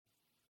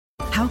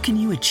How can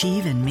you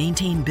achieve and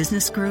maintain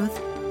business growth?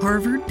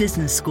 Harvard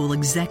Business School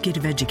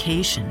Executive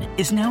Education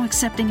is now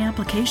accepting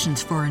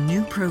applications for a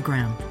new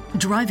program,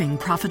 Driving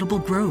Profitable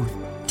Growth.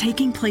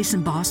 Taking place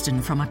in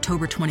Boston from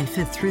October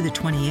 25th through the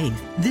 28th,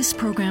 this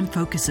program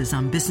focuses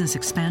on business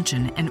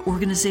expansion and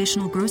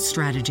organizational growth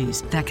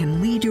strategies that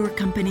can lead your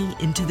company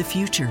into the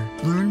future.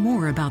 Learn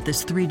more about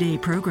this 3-day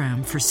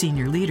program for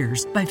senior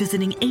leaders by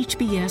visiting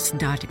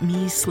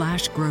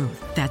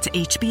hbs.me/growth. That's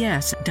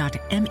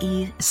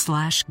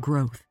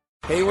hbs.me/growth.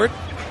 Hayward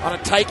on a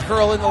tight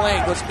curl in the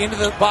lane, goes into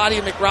the body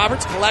of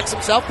McRoberts, collects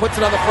himself, puts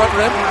it on the front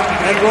rim,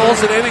 and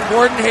rolls it in. And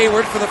Gordon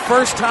Hayward, for the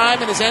first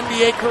time in his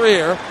NBA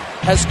career,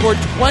 has scored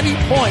 20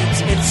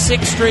 points in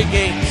 6 straight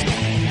games.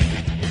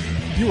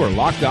 You are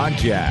Locked On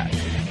Jazz,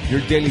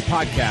 your daily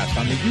podcast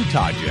on the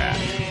Utah Jazz.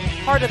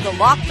 Part of the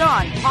Locked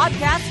On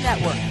Podcast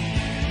Network,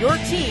 your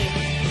team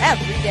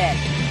every day.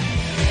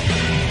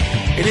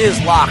 It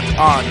is Locked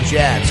On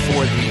Jazz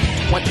for the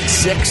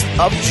 26th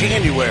of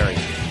January.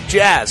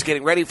 Jazz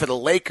getting ready for the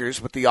Lakers,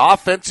 but the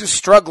offense is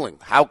struggling.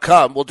 How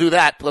come? We'll do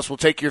that, plus we'll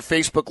take your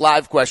Facebook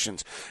Live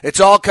questions. It's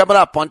all coming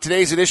up on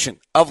today's edition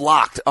of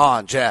Locked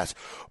On Jazz.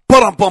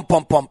 Pow!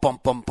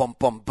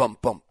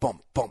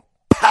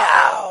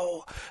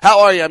 How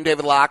are you? I'm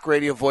David Locke,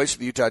 radio voice of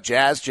the Utah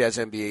Jazz, Jazz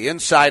NBA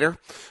insider.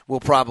 We'll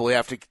probably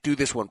have to do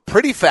this one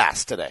pretty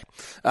fast today.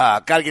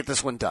 Got to get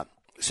this one done.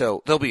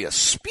 So there'll be a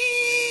speed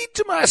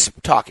to my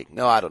talking.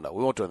 No, I don't know.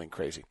 We won't do anything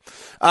crazy.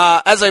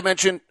 As I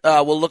mentioned,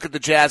 we'll look at the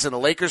Jazz and the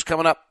Lakers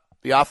coming up.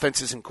 The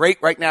offense isn't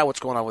great right now. What's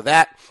going on with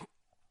that?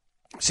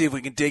 See if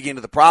we can dig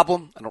into the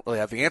problem. I don't really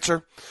have the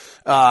answer,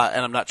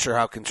 and I'm not sure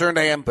how concerned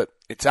I am, but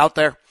it's out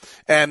there.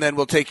 And then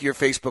we'll take your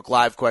Facebook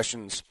Live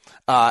questions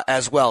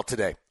as well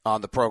today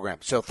on the program.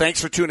 So thanks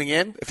for tuning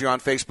in. If you're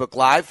on Facebook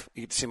Live,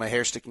 you can see my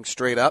hair sticking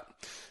straight up.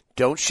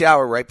 Don't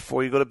shower right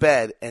before you go to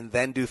bed and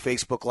then do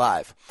Facebook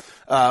Live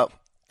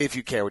if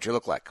you care what you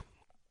look like.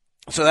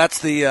 So that's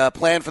the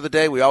plan for the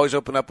day. We always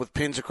open up with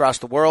pins across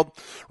the world.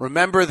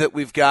 Remember that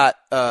we've got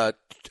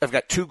I've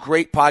got 2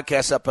 great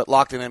podcasts up at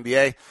Locked In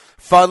NBA.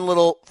 Fun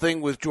little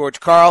thing with George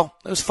Karl.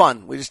 It was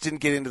fun. We just didn't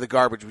get into the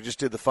garbage. We just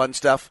did the fun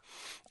stuff.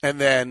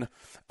 And then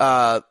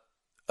the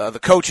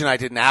coach and I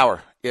did an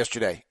hour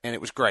yesterday, and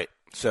it was great.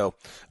 So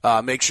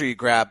make sure you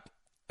grab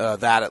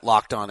that at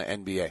Locked On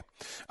NBA.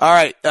 All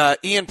right,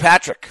 Ian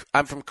Patrick.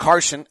 I'm from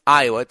Carson,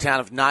 Iowa, a town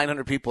of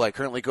 900 people. I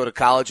currently go to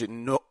college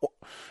in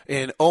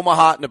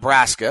Omaha,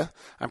 Nebraska.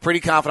 I'm pretty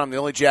confident I'm the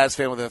only Jazz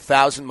fan within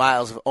 1,000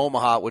 miles of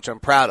Omaha, which I'm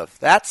proud of.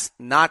 That's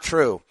not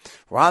true.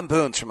 Ron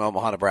Boone's from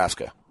Omaha,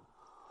 Nebraska.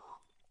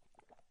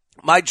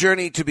 My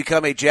journey to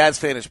become a Jazz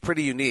fan is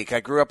pretty unique. I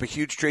grew up a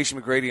huge Tracy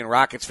McGrady and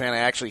Rockets fan. I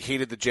actually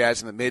hated the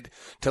Jazz in the mid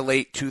to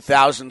late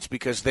 2000s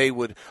because they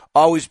would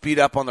always beat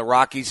up on the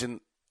Rockets, in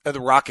the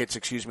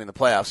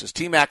playoffs. As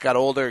T-Mac got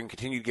older and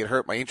continued to get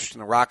hurt, my interest in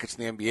the Rockets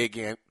and the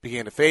NBA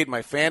began to fade.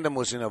 My fandom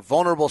was in a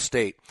vulnerable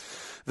state.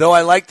 Though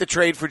I liked the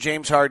trade for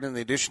James Harden and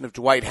the addition of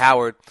Dwight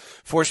Howard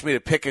forced me to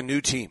pick a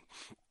new team.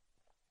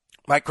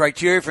 My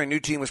criteria for a new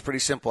team was pretty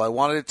simple. I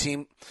wanted a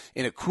team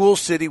in a cool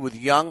city with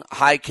young,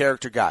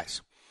 high-character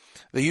guys.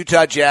 The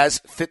Utah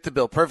Jazz fit the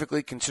bill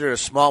perfectly. Considered a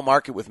small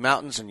market with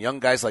mountains and young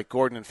guys like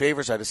Gordon and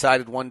Favors, I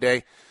decided one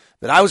day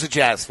that I was a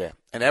Jazz fan.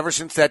 And ever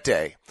since that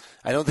day,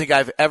 I don't think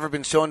I've ever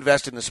been so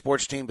invested in a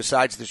sports team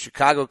besides the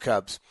Chicago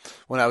Cubs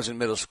when I was in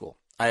middle school.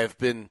 I have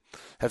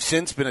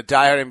since been a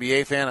diehard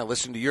NBA fan. I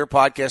listen to your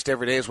podcast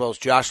every day as well as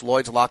Josh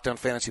Lloyd's Locked On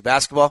Fantasy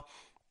Basketball.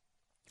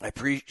 I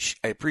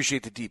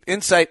appreciate the deep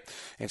insight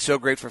and so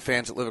great for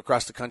fans that live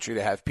across the country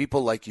to have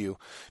people like you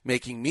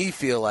making me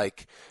feel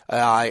like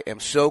I am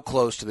so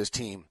close to this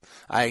team.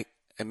 It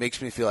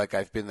makes me feel like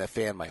I've been a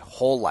fan my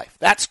whole life.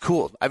 That's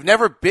cool. I've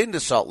never been to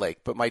Salt Lake,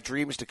 but my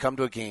dream is to come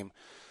to a game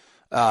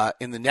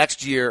in the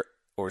next year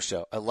or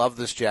so. I love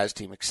this Jazz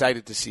team.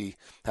 Excited to see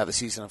how the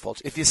season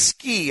unfolds. If you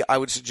ski, I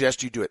would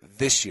suggest you do it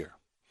this year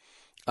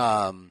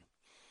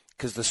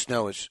because the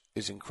snow is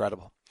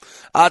incredible.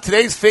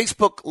 Today's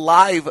Facebook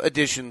Live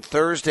edition,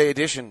 Thursday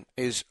edition,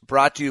 is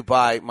brought to you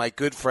by my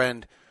good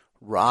friend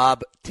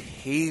Rob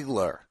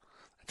Taylor.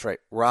 That's right,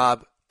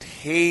 Rob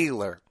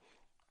Taylor.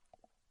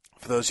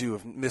 For those of you who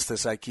have missed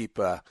this, I keep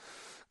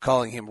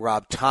calling him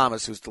Rob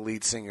Thomas, who's the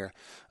lead singer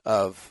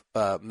of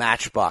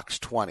Matchbox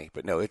 20.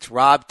 But no, it's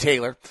Rob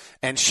Taylor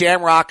and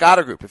Shamrock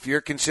Auto Group. If you're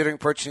considering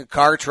purchasing a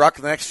car or truck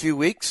in the next few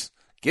weeks,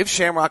 give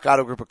Shamrock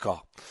Auto Group a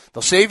call.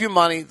 They'll save you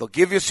money. They'll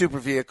give you a super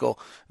vehicle.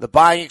 The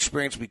buying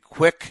experience will be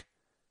quick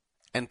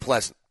and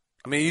pleasant.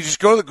 I mean, you just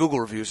go to the Google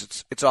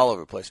reviews. It's all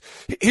over the place.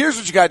 Here's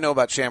what you got to know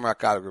about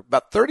Shamrock Auto Group.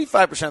 About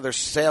 35% of their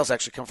sales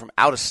actually come from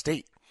out of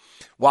state.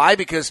 Why?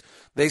 Because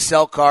they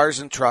sell cars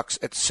and trucks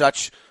at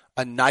such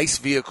nice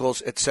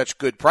vehicles at such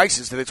good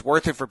prices that it's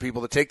worth it for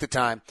people to take the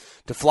time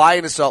to fly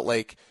into Salt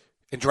Lake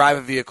and drive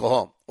a vehicle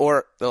home,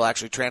 or they'll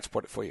actually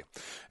transport it for you.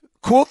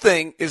 Cool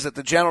thing is that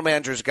the general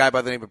manager is a guy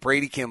by the name of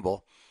Brady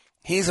Kimball.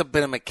 He's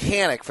been a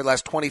mechanic for the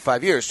last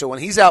 25 years. So when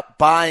he's out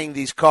buying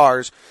these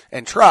cars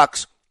and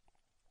trucks,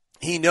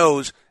 he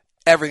knows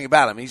everything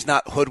about them. He's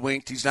not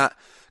hoodwinked. He's not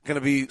going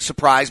to be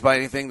surprised by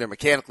anything. They're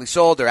mechanically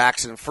sold. They're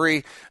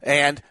accident-free.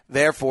 And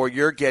therefore,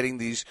 you're getting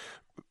these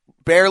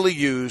barely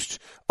used,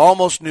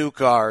 almost new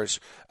cars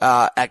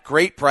at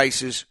great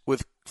prices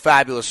with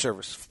fabulous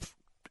service.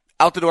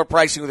 Out-the-door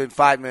pricing within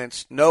 5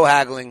 minutes. No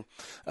haggling.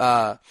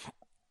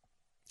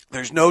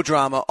 There's no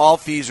drama. All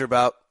fees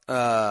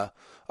are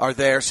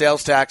there.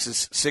 Sales tax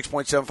is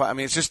 6.75. I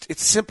mean,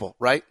 it's simple,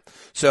 right?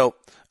 So,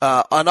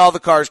 and all the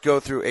cars go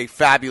through a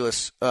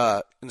fabulous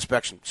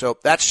inspection. So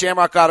that's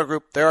Shamrock Auto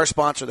Group. They're our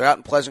sponsor. They're out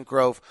in Pleasant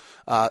Grove.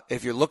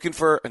 If you're looking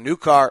for a new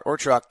car or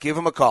truck, give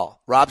them a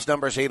call. Rob's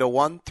number is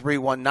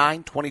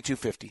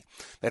 801-319-2250.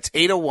 That's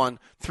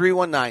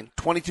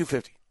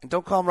 801-319-2250. And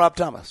don't call him Rob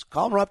Thomas.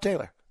 Call him Rob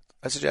Taylor.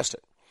 I suggest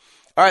it.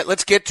 All right,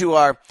 let's get to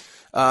our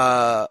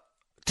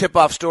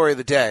tip-off story of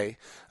the day.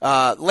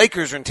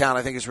 Lakers are in town,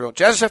 I think is real.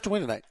 Jazz have to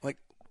win tonight. Like,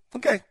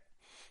 okay.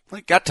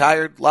 Like, got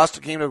tired, lost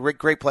a game to a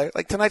great player.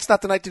 Like, tonight's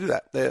not the night to do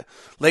that. The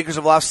Lakers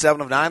have lost 7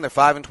 of 9. They're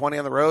 5-20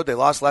 on the road. They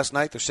lost last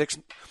night. They're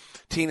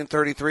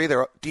 16-33.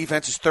 Their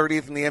defense is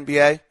 30th in the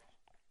NBA.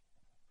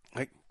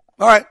 Like,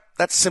 all right,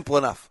 that's simple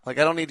enough. Like,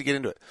 I don't need to get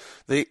into it.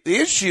 The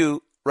issue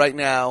right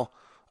now,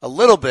 a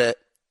little bit,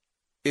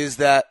 is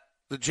that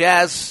the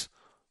Jazz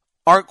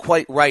aren't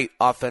quite right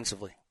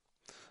offensively.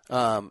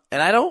 And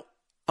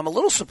I'm a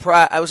little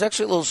surprised. I was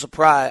actually a little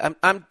surprised.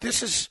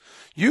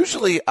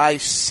 Usually I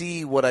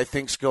see what I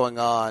think's going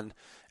on,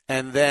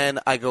 and then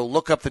I go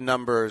look up the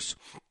numbers,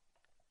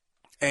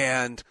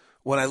 and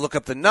when I look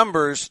up the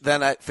numbers,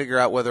 then I figure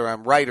out whether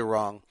I'm right or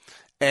wrong.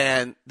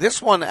 And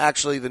this one,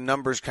 actually, the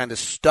numbers kind of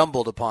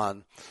stumbled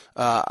upon.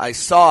 I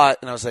saw it,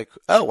 and I was like,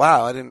 oh,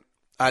 wow, I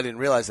didn't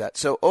realize that.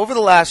 So over the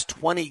last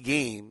 20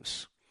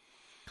 games,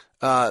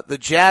 the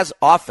Jazz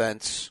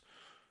offense,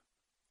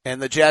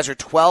 and the Jazz are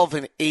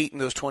 12-8 in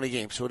those 20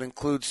 games. So it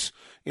includes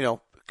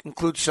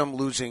some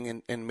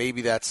losing, and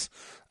maybe that's,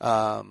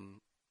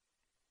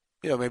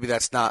 maybe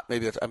that's not,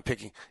 maybe that's, I'm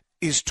picking,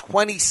 is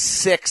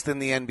 26th in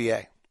the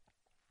NBA.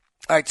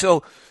 All right,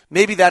 so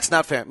maybe that's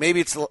not fair. Maybe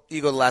it's,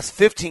 you go to the last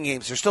 15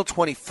 games, they're still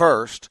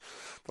 21st.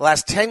 The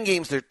last 10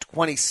 games, they're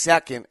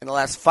 22nd. And the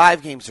last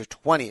 5 games, they're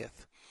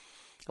 20th.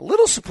 A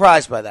little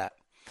surprised by that.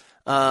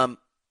 And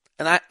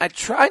I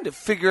tried to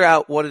figure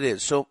out what it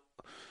is. So,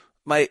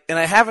 and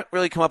I haven't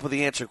really come up with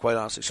the answer, quite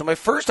honestly. So my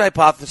first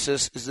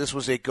hypothesis is this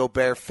was a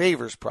Gobert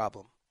Favors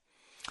problem.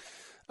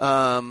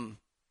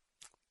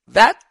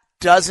 That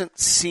doesn't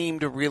seem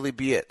to really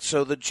be it.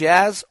 So the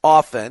Jazz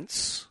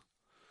offense,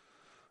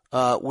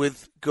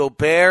 with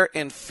Gobert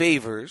and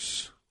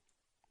Favors,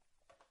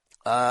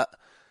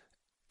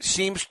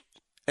 seems,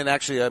 and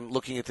actually I'm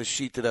looking at the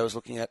sheet that I was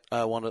looking at,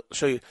 I want to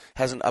show you,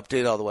 hasn't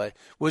updated all the way,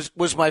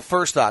 was my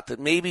first thought, that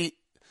maybe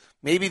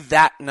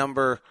that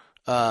number,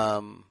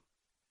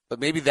 but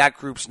maybe that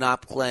group's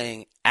not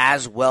playing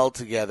as well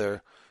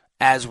together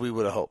as we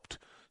would have hoped.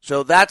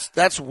 So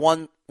that's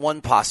one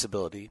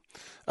possibility.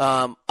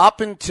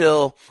 Up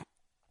until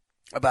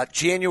about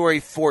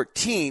January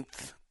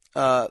 14th,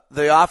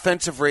 the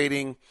offensive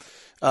rating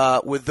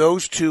with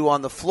those two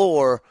on the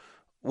floor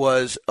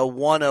was a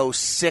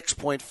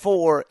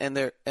 106.4, and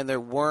there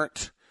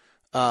weren't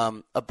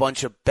a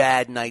bunch of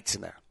bad nights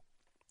in there.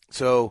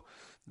 So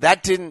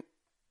that didn't.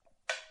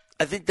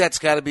 I think that's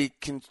got to be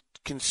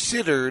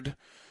considered.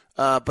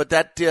 But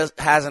that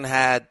hasn't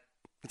had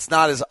 – it's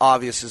not as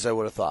obvious as I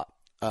would have thought.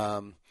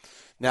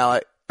 Now,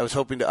 I was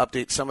hoping to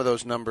update some of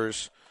those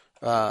numbers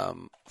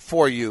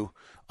for you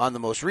on the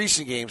most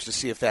recent games to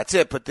see if that's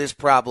it. But this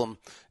problem,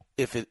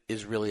 if it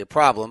is really a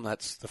problem,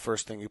 that's the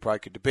first thing you probably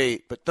could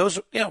debate. But those,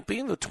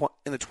 being in the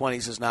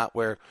 20s is not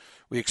where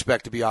we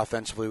expect to be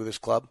offensively with this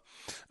club.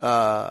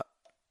 That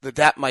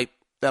might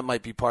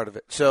be part of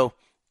it. So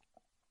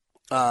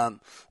the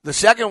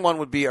second one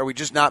would be, are we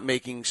just not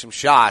making some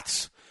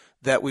shots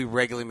that we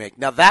regularly make?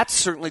 Now, that's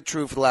certainly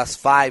true for the last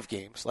 5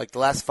 games. Like, the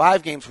last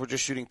 5 games, we're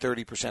just shooting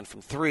 30%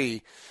 from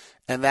 3,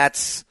 and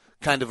that's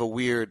kind of a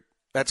weird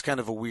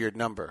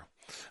number.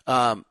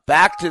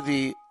 Back to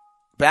the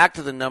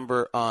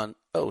number on,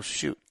 oh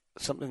shoot,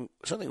 something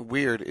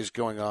weird is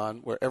going on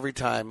where every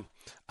time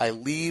I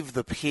leave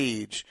the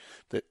page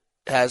that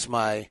has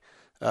my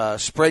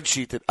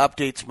spreadsheet that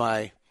updates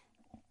my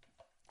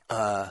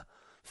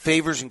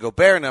Favors and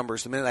Gobert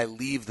numbers, the minute I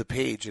leave the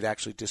page, it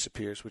actually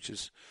disappears, which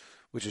is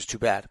too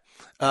bad.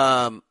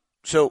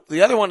 So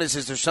the other one is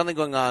there's something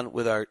going on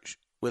with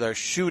our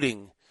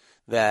shooting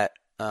that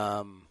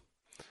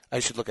I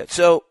should look at.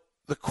 So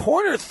the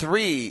corner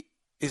 3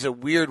 is a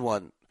weird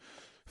one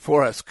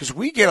for us because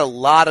we get a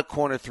lot of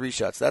corner 3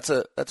 shots. That's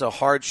a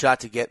hard shot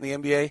to get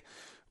in the NBA.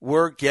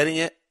 We're getting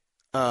it.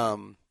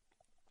 And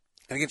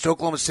against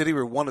Oklahoma City, we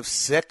were 1 of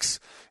 6.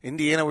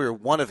 Indiana, we were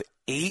 1 of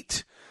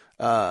 8.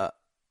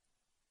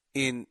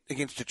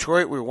 Against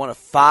Detroit, we were 1 of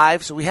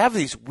 5. So we have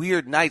these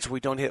weird nights where we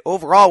don't hit.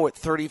 Overall, we're at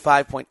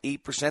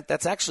 35.8%.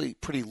 That's actually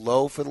pretty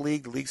low for the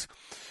league. The league's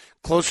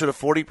closer to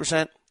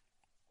 40%.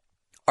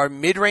 Our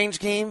mid-range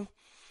game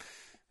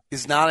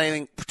is not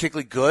anything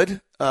particularly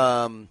good.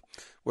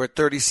 We're at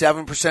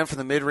 37% from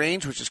the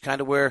mid-range, which is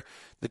kind of where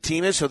the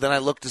team is. So then I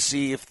look to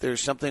see if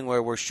there's something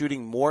where we're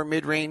shooting more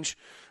mid-range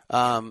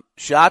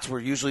shots. We're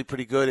usually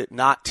pretty good at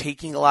not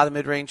taking a lot of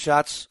mid-range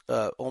shots.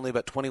 Only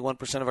about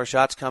 21% of our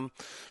shots come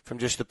from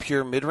just the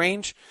pure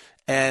mid-range.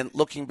 And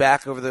looking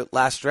back over the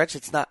last stretch,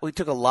 we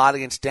took a lot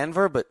against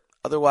Denver, but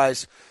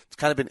otherwise it's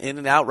kind of been in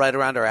and out right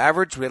around our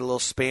average. We had a little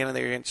span in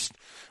there against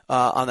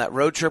on that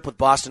road trip with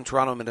Boston,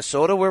 Toronto,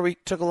 Minnesota where we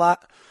took a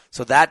lot.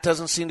 So that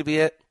doesn't seem to be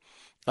it.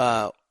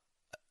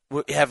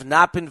 We have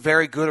not been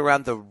very good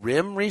around the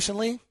rim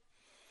recently.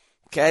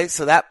 Okay,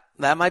 so that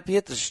might be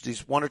it. There's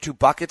these one or two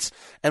buckets,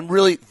 and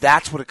really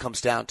that's what it comes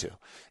down to.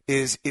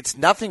 It's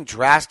nothing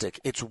drastic.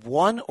 It's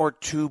one or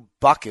two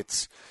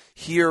buckets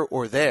here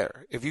or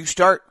there. If you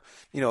start,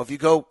 if you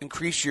go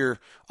increase your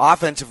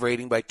offensive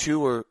rating by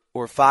 2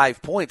 or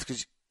 5 points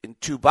because in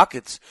 2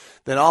 buckets,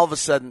 then all of a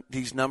sudden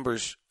these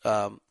numbers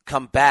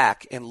come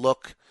back and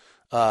look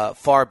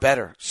far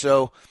better.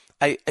 So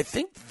I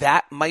think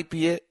that might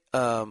be it.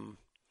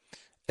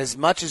 As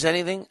much as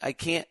anything,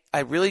 I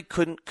really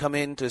couldn't come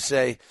in to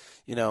say,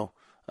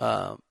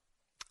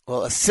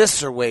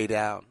 assists are way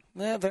down.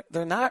 Yeah,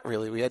 they're not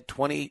really. We had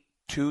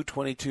 22,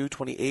 22,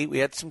 28. We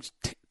had some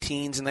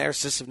teens in there.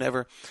 Assists have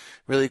never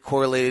really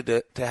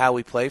correlated to how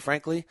we play,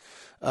 frankly.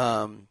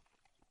 But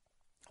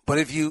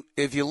if you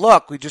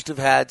look, we just have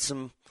had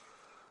some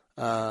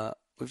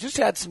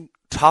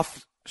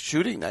tough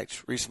shooting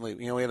nights recently.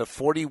 We had a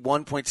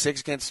 41.6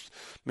 against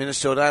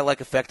Minnesota. I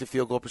like effective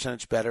field goal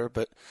percentage better,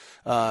 but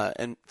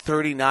and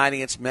 39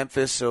 against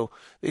Memphis. So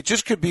it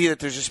just could be that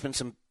there's just been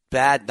some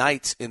bad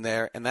nights in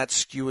there, and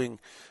that's skewing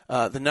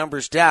the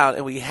numbers down.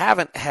 And we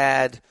haven't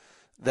had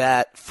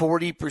that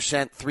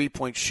 40%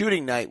 three-point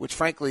shooting night, which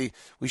frankly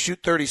we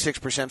shoot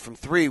 36% from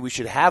three. We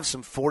should have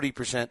some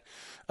 40%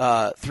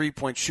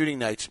 three-point shooting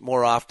nights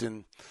more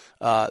often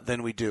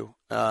than we do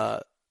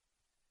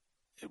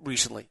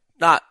recently.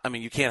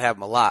 You can't have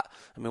them a lot.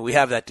 We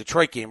have that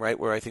Detroit game, right,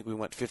 where I think we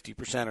went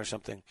 50% or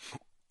something.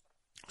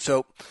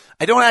 So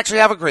I don't actually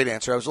have a great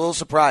answer. I was a little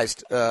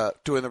surprised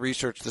doing the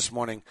research this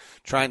morning,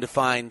 trying to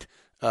find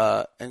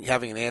and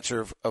having an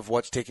answer of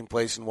what's taking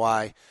place and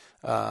why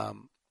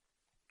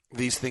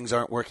these things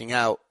aren't working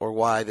out or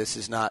why this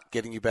is not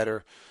getting you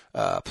better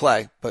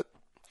play. But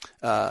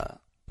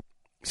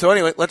so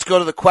anyway, let's go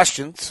to the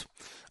questions.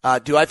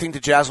 Do I think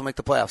the Jazz will make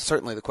the playoffs?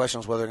 Certainly. The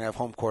question is whether they're going to have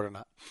home court or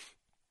not.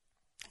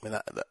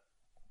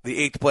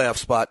 The 8th playoff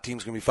spot,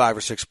 team's going to be 5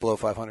 or 6 below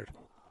 500.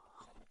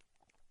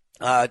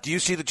 Do you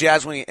see the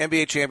Jazz winning an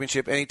NBA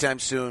championship anytime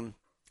soon?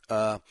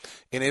 And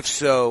if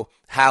so,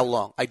 how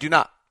long? I do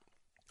not.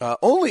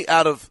 Only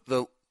out of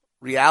the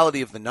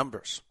reality of the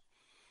numbers.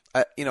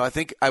 I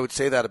think I would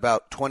say that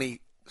about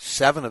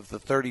 27 of the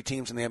 30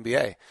 teams in the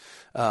NBA.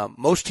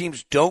 Most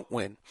teams don't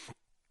win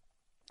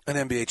an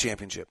NBA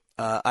championship.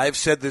 I've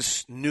said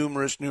this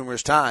numerous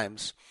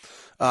times.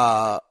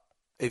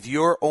 If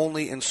your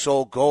only and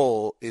sole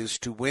goal is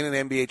to win an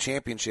NBA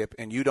championship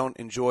and you don't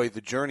enjoy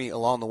the journey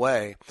along the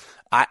way,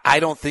 I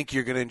don't think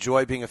you're going to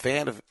enjoy being a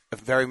fan of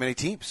very many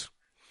teams.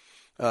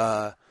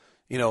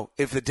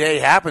 If the day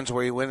happens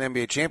where you win an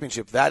NBA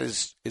championship, that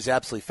is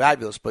absolutely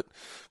fabulous. But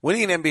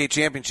winning an NBA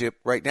championship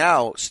right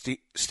now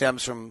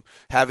stems from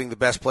having the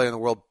best player in the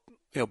world,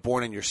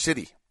 born in your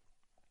city.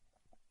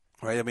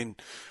 Right.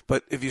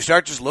 But if you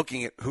start just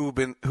looking at who have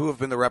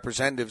been the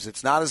representatives,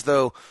 it's not as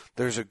though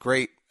there's a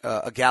great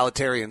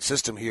egalitarian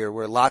system here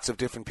where lots of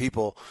different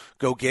people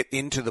go get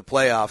into the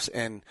playoffs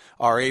and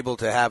are able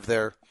to have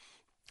their,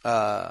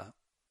 run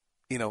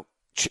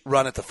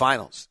at the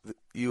finals.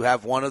 You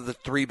have one of the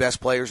 3 best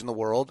players in the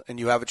world, and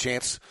you have a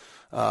chance.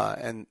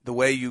 And the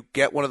way you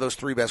get one of those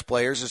 3 best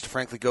players is to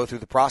frankly go through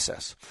the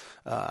process.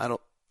 I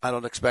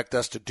don't expect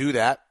us to do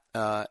that.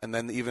 And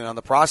then even on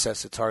the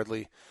process, it's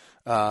hardly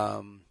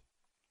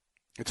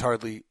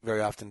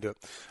very often do it.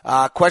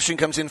 Question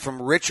comes in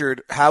from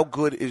Richard. How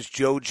good is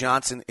Joe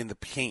Johnson in the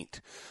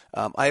paint?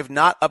 I have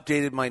not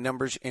updated my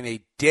numbers in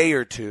a day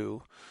or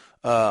two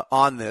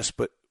on this,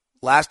 but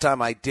last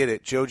time I did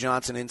it, Joe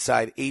Johnson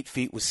inside 8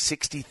 feet was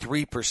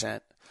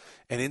 63%,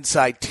 and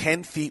inside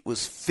 10 feet was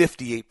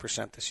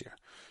 58% this year.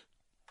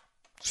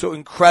 So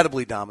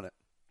incredibly dominant.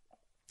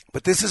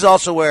 But this is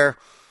also where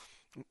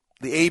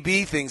the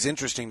AB thing's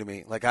interesting to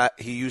me.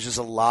 He uses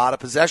a lot of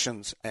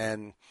possessions,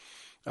 and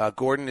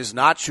Gordon is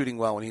not shooting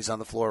well when he's on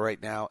the floor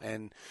right now,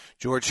 and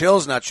George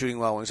Hill's not shooting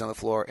well when he's on the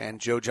floor, and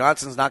Joe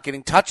Johnson's not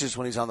getting touches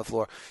when he's on the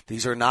floor.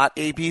 These are not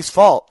AB's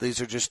fault. These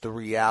are just the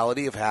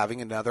reality of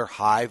having another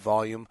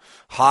high-volume,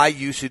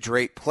 high-usage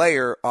rate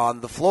player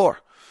on the floor.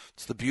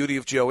 It's the beauty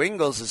of Joe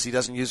Ingles is he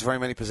doesn't use very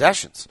many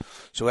possessions,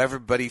 so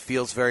everybody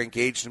feels very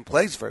engaged and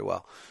plays very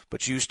well.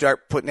 But you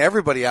start putting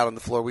everybody out on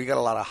the floor, we got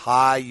a lot of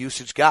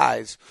high-usage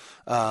guys,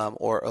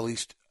 or at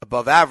least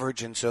above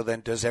average, and so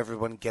then does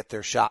everyone get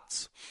their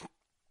shots?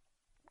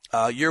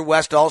 Your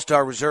West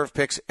All-Star reserve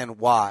picks and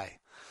why.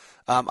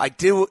 I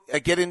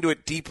get into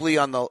it deeply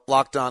on the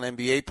Locked On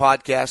NBA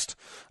podcast,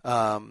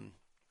 and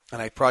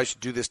I probably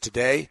should do this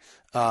today.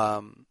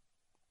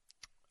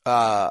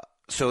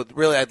 So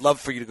really, I'd love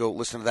for you to go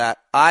listen to that.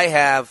 I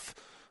have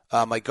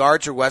My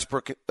guards are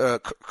Westbrook,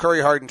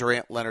 Curry, Harden,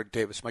 Durant, Leonard,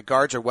 Davis. My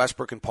guards are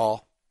Westbrook and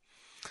Paul.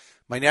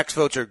 My next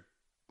votes are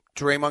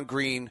Draymond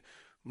Green,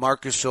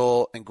 Marc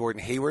Gasol, and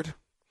Gordon Hayward,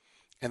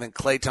 and then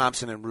Klay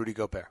Thompson and Rudy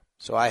Gobert.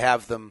 So I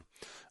have them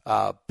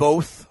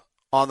both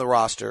on the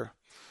roster,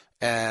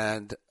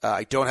 and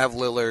I don't have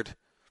Lillard,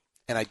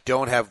 and I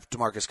don't have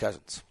DeMarcus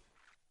Cousins.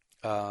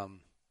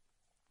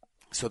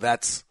 So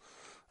that's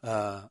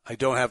I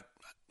don't have,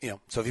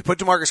 so if you put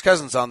DeMarcus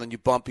Cousins on, then you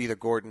bump either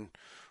Gordon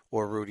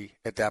or Rudy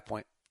at that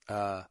point.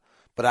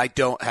 But I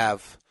don't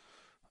have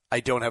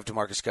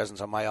DeMarcus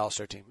Cousins on my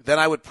All-Star team. Then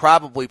I would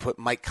probably put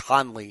Mike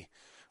Conley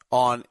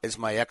on as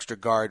my extra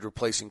guard,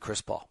 replacing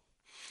Chris Paul.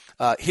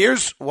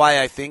 Here's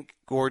why I think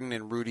Gordon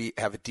and Rudy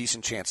have a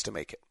decent chance to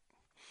make it.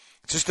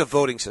 It's just a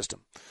voting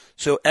system.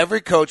 So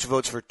every coach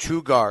votes for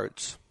 2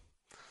 guards,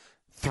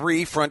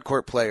 3 front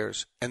court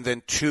players, and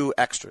then 2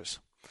 extras.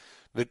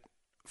 The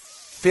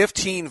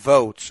 15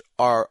 votes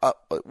are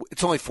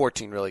it's only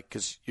 14 really,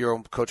 because your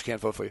own coach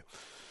can't vote for you.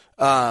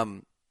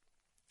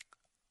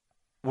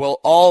 Will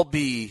all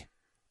be,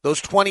 those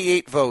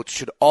 28 votes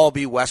should all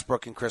be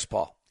Westbrook and Chris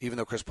Paul, even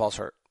though Chris Paul's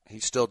hurt. He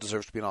still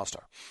deserves to be an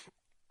All-Star.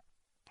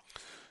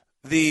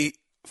 The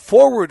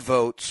forward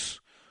votes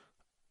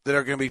that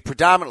are going to be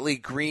predominantly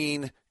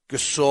Green,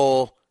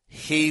 Gasol,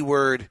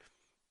 Hayward,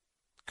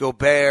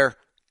 Gobert,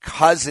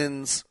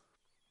 Cousins,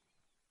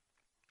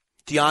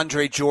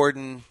 DeAndre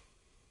Jordan,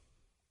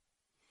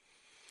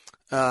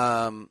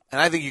 and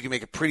I think you can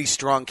make a pretty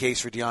strong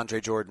case for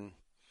DeAndre Jordan.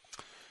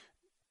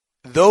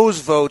 Those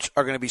votes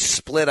are going to be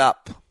split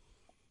up.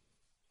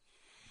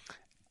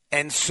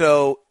 And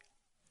so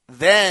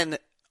then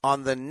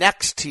on the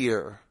next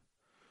tier,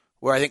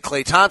 where I think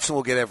Klay Thompson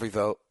will get every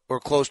vote, or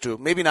close to,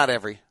 maybe not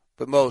every,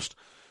 but most,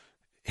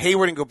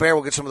 Hayward and Gobert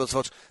will get some of those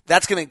votes.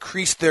 That's going to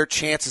increase their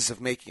chances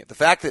of making it. The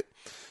fact that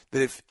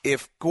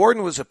if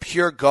Gordon was a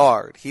pure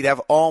guard, I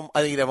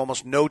think he'd have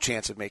almost no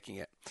chance of making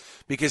it,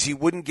 because he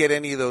wouldn't get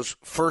any of those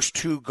first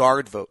 2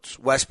 guard votes,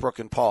 Westbrook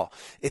and Paul.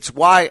 It's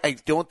why I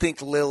don't think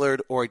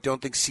Lillard or I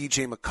don't think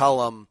C.J.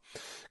 McCollum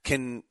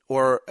can,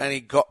 or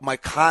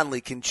Mike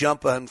Conley can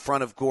jump in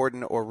front of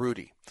Gordon or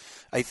Rudy.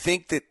 I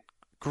think that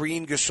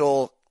Green,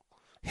 Gasol,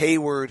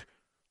 Hayward,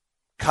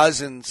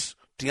 Cousins,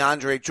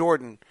 DeAndre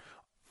Jordan,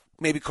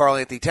 maybe Karl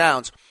Anthony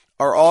Towns,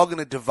 are all going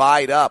to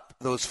divide up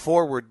those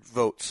forward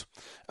votes.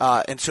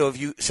 And so if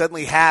you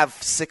suddenly have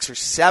 6 or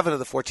 7 of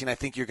the 14, I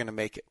think you're going to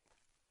make it.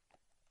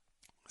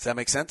 Does that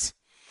make sense?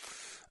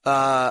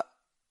 As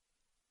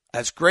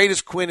great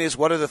as Quinn is,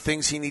 what are the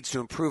things he needs to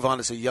improve on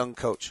as a young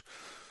coach?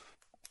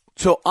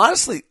 So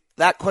honestly,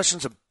 that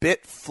question's a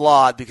bit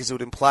flawed, because it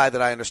would imply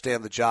that I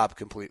understand the job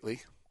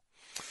completely.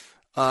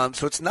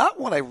 So it's not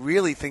one I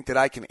really think that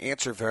I can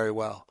answer very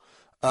well.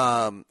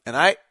 And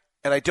I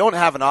don't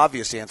have an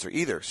obvious answer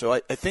either. So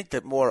I think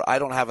that more I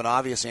don't have an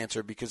obvious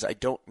answer because I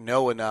don't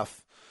know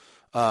enough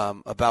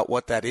about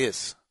what that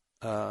is.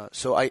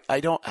 So I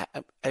don't.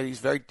 He's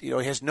very. He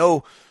has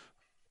no.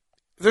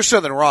 If there's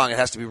something wrong, it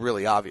has to be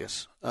really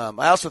obvious.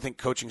 I also think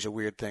coaching's a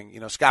weird thing.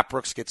 Scott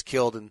Brooks gets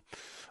killed in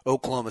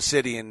Oklahoma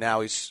City, and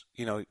now he's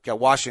got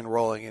Washington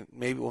rolling, and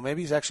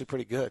maybe he's actually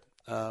pretty good.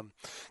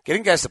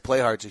 Getting guys to play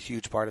hard is a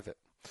huge part of it.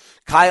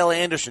 Kyle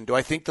Anderson, do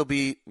I think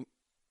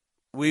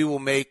we will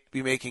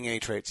be making any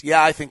trades?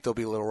 Yeah, I think there'll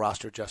be a little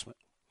roster adjustment,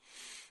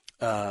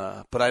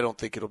 but I don't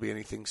think it'll be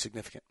anything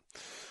significant.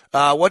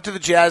 What do the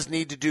Jazz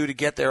need to do to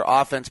get their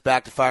offense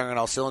back to firing on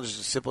all cylinders?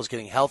 As simple as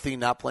getting healthy,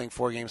 not playing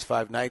 4 games,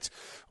 5 nights,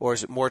 or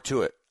is it more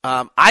to it?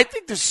 I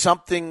think there's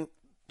something,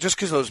 just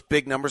because those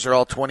big numbers are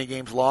all 20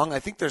 games long, I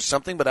think there's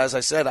something, but as I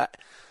said,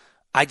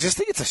 I just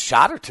think it's a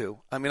shot or two.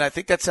 I mean, I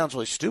think that sounds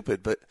really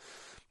stupid, but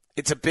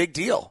it's a big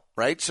deal,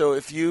 right? So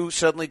if you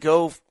suddenly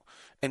go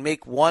and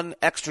make 1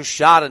 extra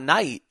shot a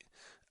night,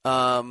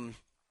 if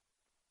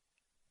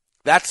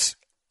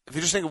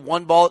you just think of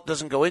 1 ball that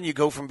doesn't go in, you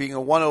go from being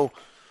a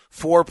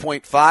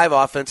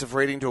 104.5 offensive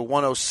rating to a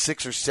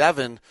 106 or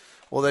 7.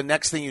 Well, the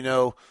next thing you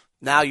know,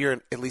 now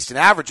you're at least an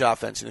average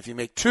offense. And if you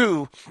make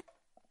 2,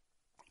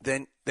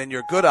 then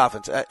you're a good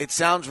offense. It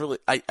sounds really,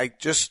 I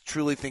just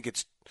truly think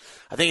it's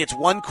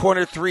 1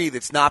 corner 3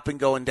 that's not been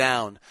going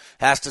down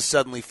has to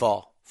suddenly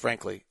fall,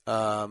 frankly.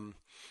 I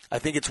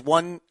think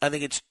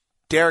it's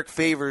Derek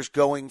Favors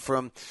going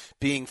from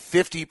being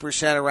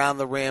 50% around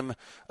the rim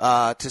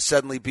to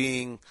suddenly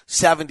being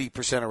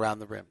 70% around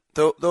the rim.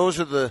 Those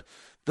are the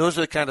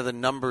kind of the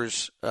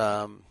numbers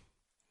that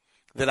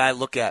I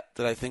look at,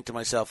 that I think to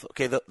myself,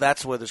 okay,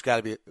 that's where there's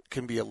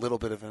can be a little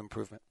bit of an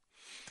improvement.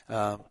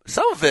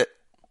 Some of it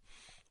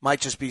might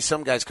just be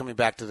some guys coming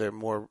back to their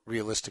more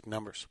realistic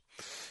numbers.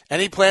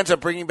 Any plans on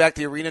bringing back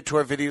the arena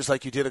tour videos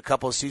like you did a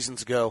couple of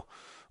seasons ago,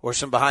 or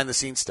some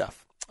behind-the-scenes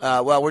stuff?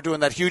 Well, we're doing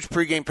that huge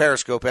pregame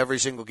Periscope every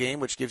single game,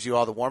 which gives you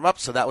all the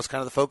warm-ups, so that was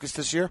kind of the focus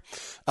this year.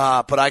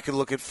 But I could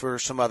look at for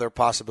some other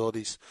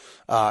possibilities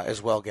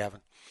as well,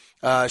 Gavin.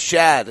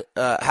 Shad,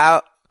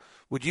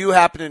 Would you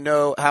happen to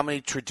know how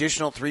many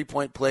traditional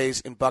three-point plays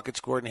in buckets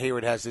Gordon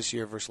Hayward has this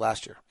year versus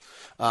last year?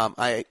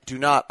 I do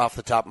not off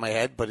the top of my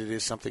head, but it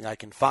is something I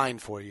can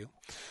find for you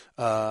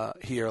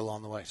here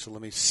along the way. So let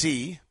me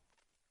see.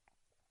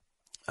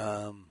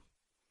 Let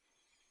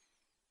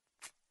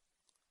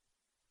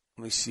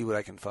me see what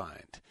I can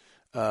find.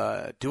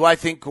 Do I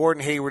think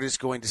Gordon Hayward is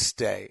going to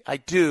stay? I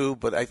do,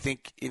 but I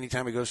think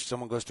anytime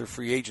someone goes through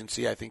free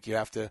agency, I think you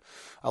have to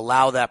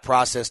allow that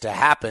process to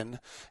happen.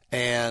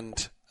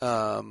 And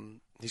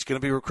he's going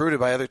to be recruited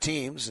by other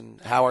teams, and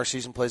how our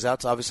season plays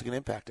out is obviously going to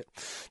impact it.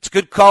 It's a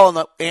good call on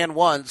the and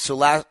one. So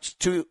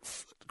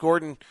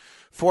Gordon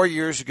 4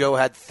 years ago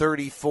had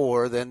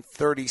 34, then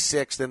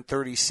 36, then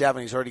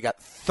 37. He's already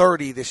got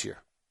 30 this year.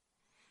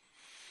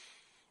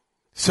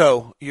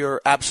 So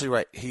you're absolutely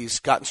right. He's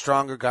gotten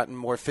stronger, gotten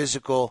more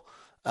physical,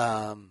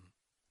 and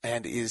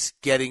is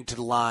getting to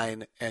the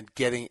line and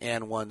getting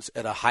and ones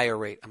at a higher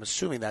rate. I'm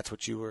assuming that's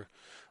what you were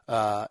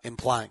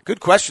implying. Good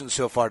questions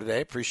so far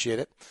today. Appreciate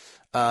it.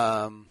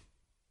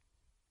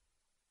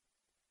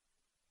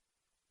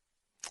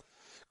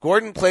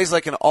 Gordon plays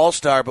like an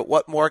all-star, but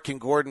what more can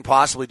Gordon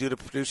possibly do to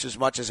produce as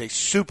much as a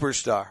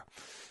superstar?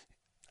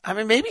 I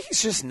mean, maybe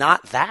he's just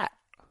not that.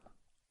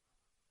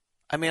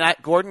 I mean,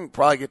 Gordon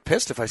probably get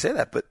pissed if I say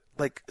that, but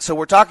so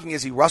we're talking,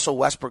 is he Russell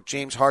Westbrook,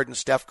 James Harden,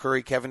 Steph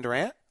Curry, Kevin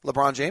Durant,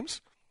 LeBron James?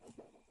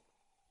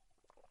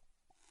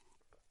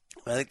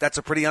 I think that's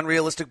a pretty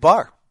unrealistic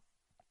bar.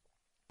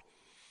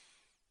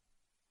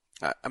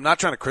 I'm not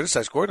trying to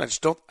criticize Gordon. I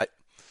just don't.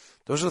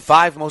 Those are the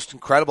 5 most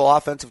incredible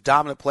offensive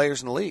dominant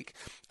players in the league.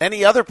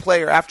 Any other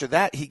player after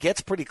that, he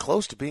gets pretty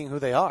close to being who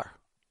they are.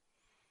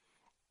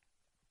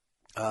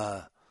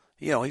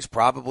 He's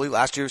probably,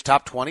 last year he was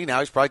top 20. Now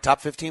he's probably top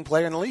 15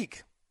 player in the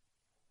league.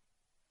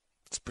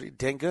 It's pretty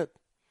dang good.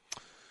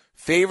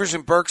 Favors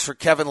and Burks for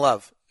Kevin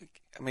Love.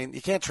 I mean,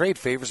 you can't trade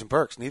Favors and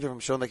Burks. Neither of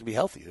them shown they can be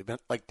healthy. They've been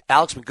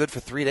Alex been good for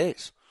 3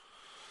 days.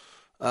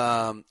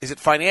 Is it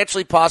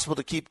financially possible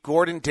to keep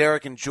Gordon,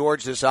 Derek, and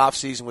George this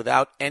offseason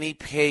without any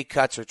pay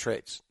cuts or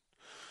trades?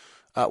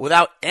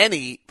 Without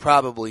any,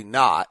 probably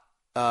not.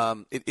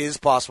 It is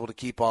possible to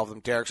keep all of them.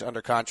 Derek's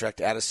under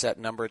contract at a set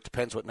number. It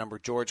depends what number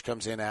George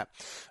comes in at.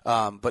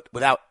 But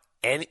without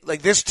any,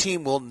 this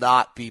team will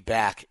not be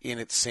back in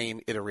its same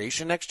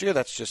iteration next year.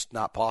 That's just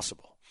not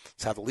possible.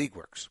 That's how the league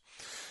works.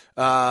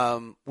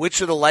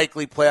 Which of the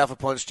likely playoff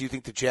opponents do you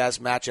think the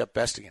Jazz match up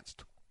best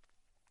against?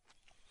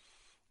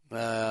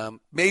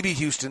 Maybe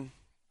Houston,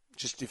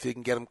 just if you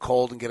can get them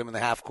cold and get them in the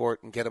half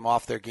court and get them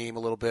off their game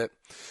a little bit.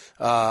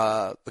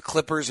 The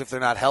Clippers, if they're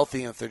not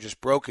healthy and if they're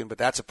just broken, but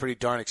that's a pretty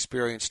darn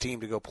experienced team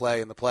to go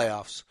play in the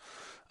playoffs.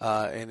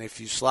 And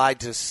if you slide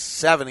to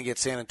 7 and get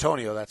San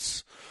Antonio, I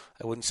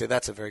wouldn't say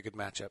that's a very good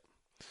matchup.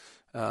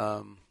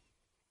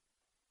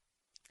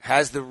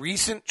 Has the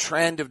recent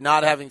trend of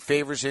not having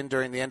Favors in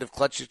during the end of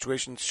clutch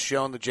situations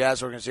shown the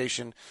Jazz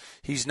organization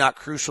he's not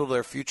crucial to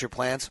their future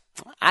plans?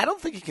 I don't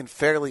think you can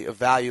fairly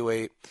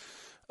evaluate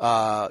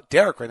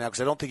Derek right now because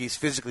I don't think he's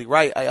physically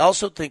right. I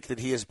also think that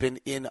he has been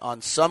in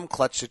on some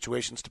clutch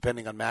situations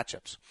depending on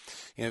matchups.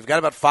 You've got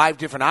about 5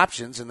 different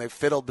options, and they've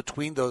fiddled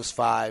between those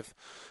 5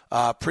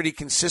 pretty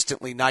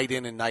consistently night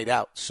in and night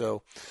out.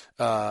 So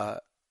I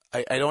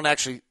don't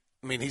actually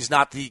 – I mean, he's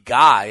not the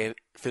guy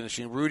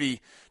finishing.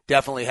 Rudy –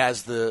 definitely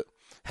has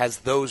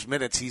those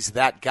minutes. He's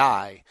that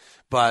guy.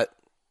 But,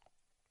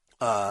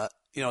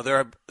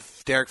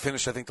 Derek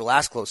finished, I think, the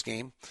last close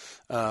game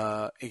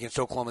against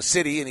Oklahoma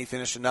City, and he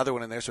finished another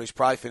one in there. So he's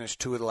probably finished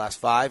 2 of the last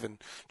 5.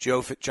 And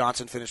Joe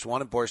Johnson finished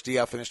 1, and Boris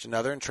Diaw finished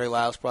another, and Trey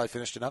Lyles probably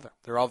finished another.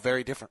 They're all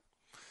very different.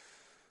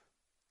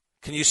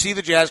 Can you see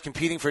the Jazz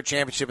competing for a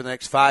championship in the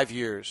next 5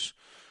 years?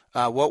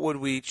 What would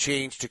we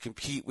change to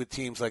compete with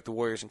teams like the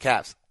Warriors and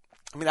Cavs?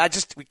 I mean,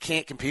 we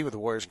can't compete with the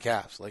Warriors and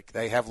Cavs.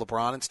 They have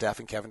LeBron and Steph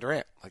and Kevin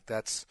Durant.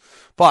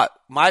 But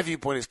my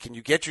viewpoint is, can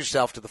you get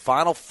yourself to the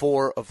Final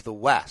Four of the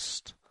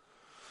West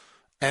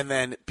and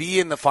then be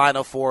in the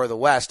Final Four of the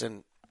West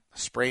and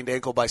sprained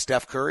ankle by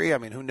Steph Curry? I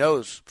mean, who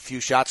knows? A few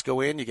shots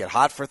go in, you get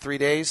hot for 3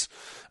 days.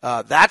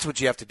 That's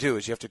what you have to do,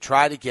 is you have to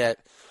try to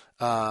get,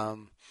 I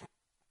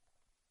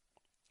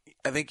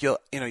think you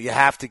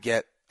have to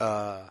get,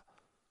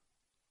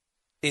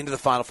 into the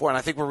Final Four, and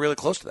I think we're really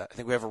close to that. I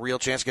think we have a real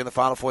chance to get in the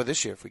Final Four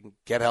this year. If we can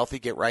get healthy,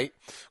 get right,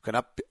 we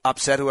can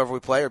upset whoever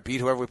we play or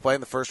beat whoever we play in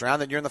the first round,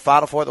 then you're in the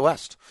Final Four of the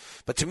West.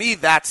 But to me,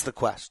 that's the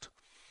quest.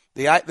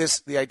 The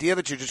idea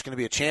that you're just going to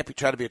be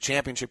try to be a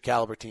championship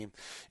caliber team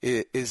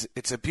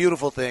it's a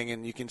beautiful thing,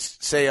 and you can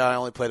say I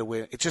only play to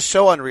win. It's just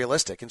so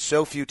unrealistic, and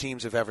so few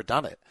teams have ever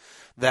done it.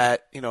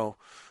 That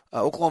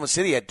Oklahoma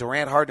City had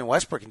Durant, Harden, and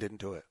Westbrook and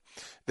didn't do it.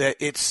 That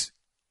it's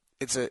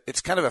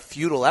kind of a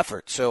futile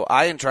effort. So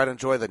I try to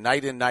enjoy the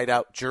night in, night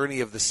out journey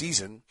of the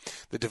season,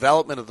 the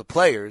development of the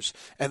players,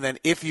 and then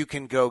if you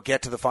can go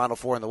get to the Final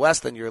Four in the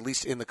West, then you're at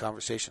least in the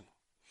conversation.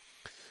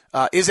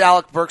 Is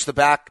Alec Burks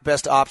the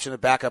best option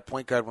at backup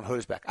point guard when Hood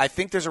is back? I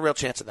think there's a real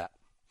chance of that.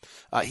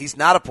 He's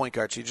not a point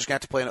guard, so you just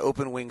got to play an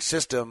open wing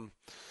system,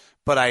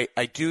 but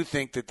I do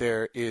think that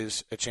there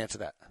is a chance of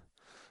that.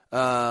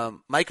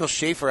 Michael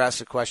Schaefer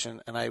asked a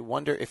question, and I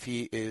wonder if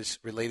he is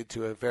related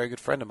to a very good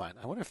friend of mine.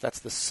 I wonder if that's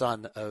the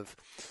son of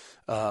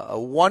a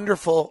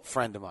wonderful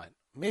friend of mine.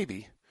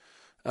 Maybe.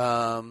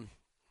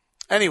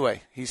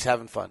 Anyway, he's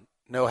having fun.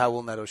 No,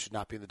 Howell Neto should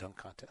not be in the dunk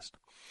contest.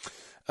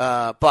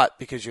 But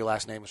because your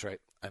last name was right,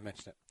 I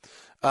mentioned it.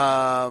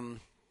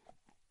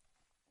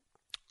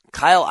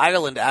 Kyle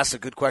Ireland asked a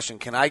good question.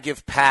 Can I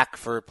give pack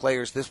for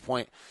players this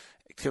point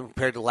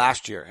compared to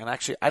last year? And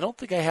actually, I don't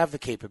think I have the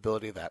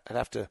capability of that. I'd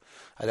have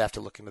to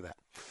look into that.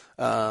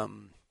 A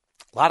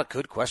lot of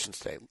good questions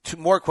today. Two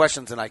more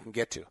questions than I can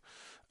get to.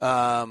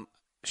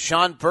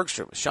 Sean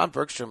Bergstrom. Sean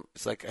Bergstrom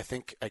is like, I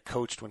think I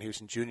coached when he was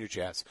in junior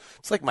jazz.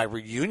 It's like my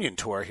reunion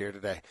tour here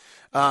today.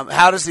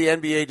 How does the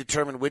NBA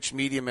determine which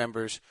media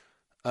members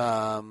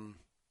to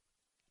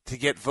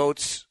get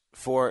votes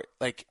for,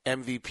 like,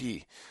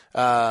 MVP?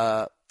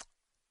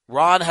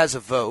 Ron has a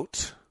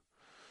vote,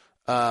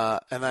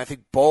 and I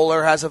think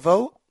Bowler has a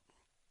vote.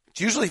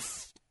 It's usually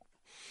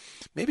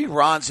maybe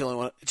Ron's the only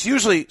one. It's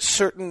usually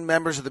certain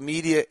members of the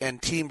media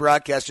and team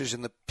broadcasters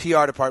in the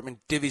PR department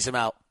divvies them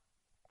out.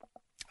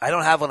 I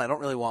don't have one. I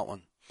don't really want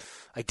one.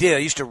 I did. I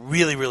used to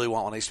really, really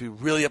want one. I used to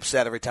be really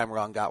upset every time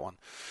Ron got one,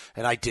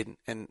 and I didn't.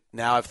 And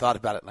now I've thought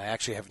about it, and I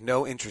actually have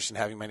no interest in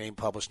having my name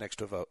published next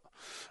to a vote.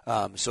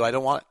 So I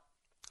don't want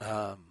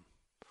it.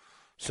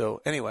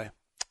 So anyway.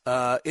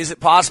 Is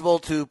it possible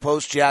to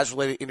post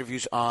Jazz-related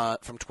interviews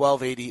from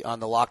 1280 on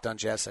the Locked On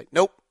Jazz site?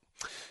 Nope.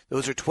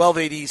 Those are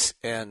 1280s,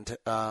 and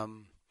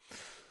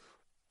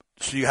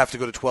so you have to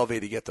go to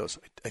 1280 to get those.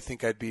 I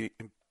think I'd be,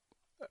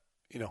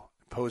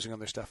 imposing on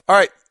their stuff. All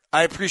right.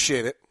 I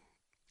appreciate it.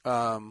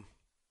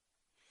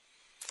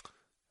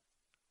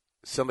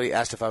 Somebody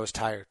asked if I was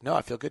tired. No,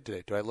 I feel good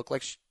today. Do I look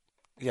like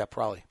yeah,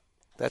 probably.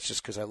 That's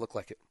just because I look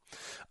like it.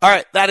 All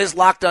right, that is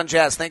Locked On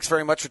Jazz. Thanks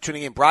very much for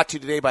tuning in. Brought to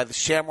you today by the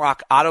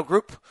Shamrock Auto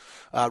Group.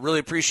 Really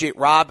appreciate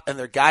Rob and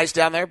their guys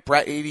down there.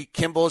 Brett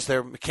Kimball is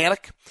their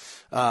mechanic.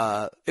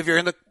 If you're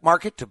in the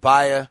market to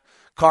buy a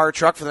car or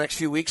truck for the next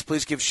few weeks,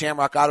 please give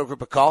Shamrock Auto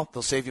Group a call.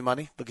 They'll save you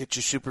money. They'll get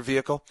you a super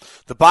vehicle.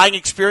 The buying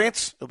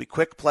experience, it'll be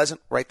quick,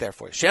 pleasant, right there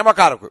for you. Shamrock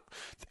Auto Group,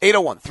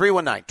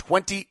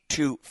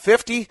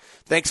 801-319-2250.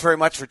 Thanks very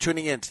much for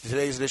tuning in to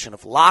today's edition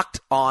of Locked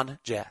On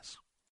Jazz.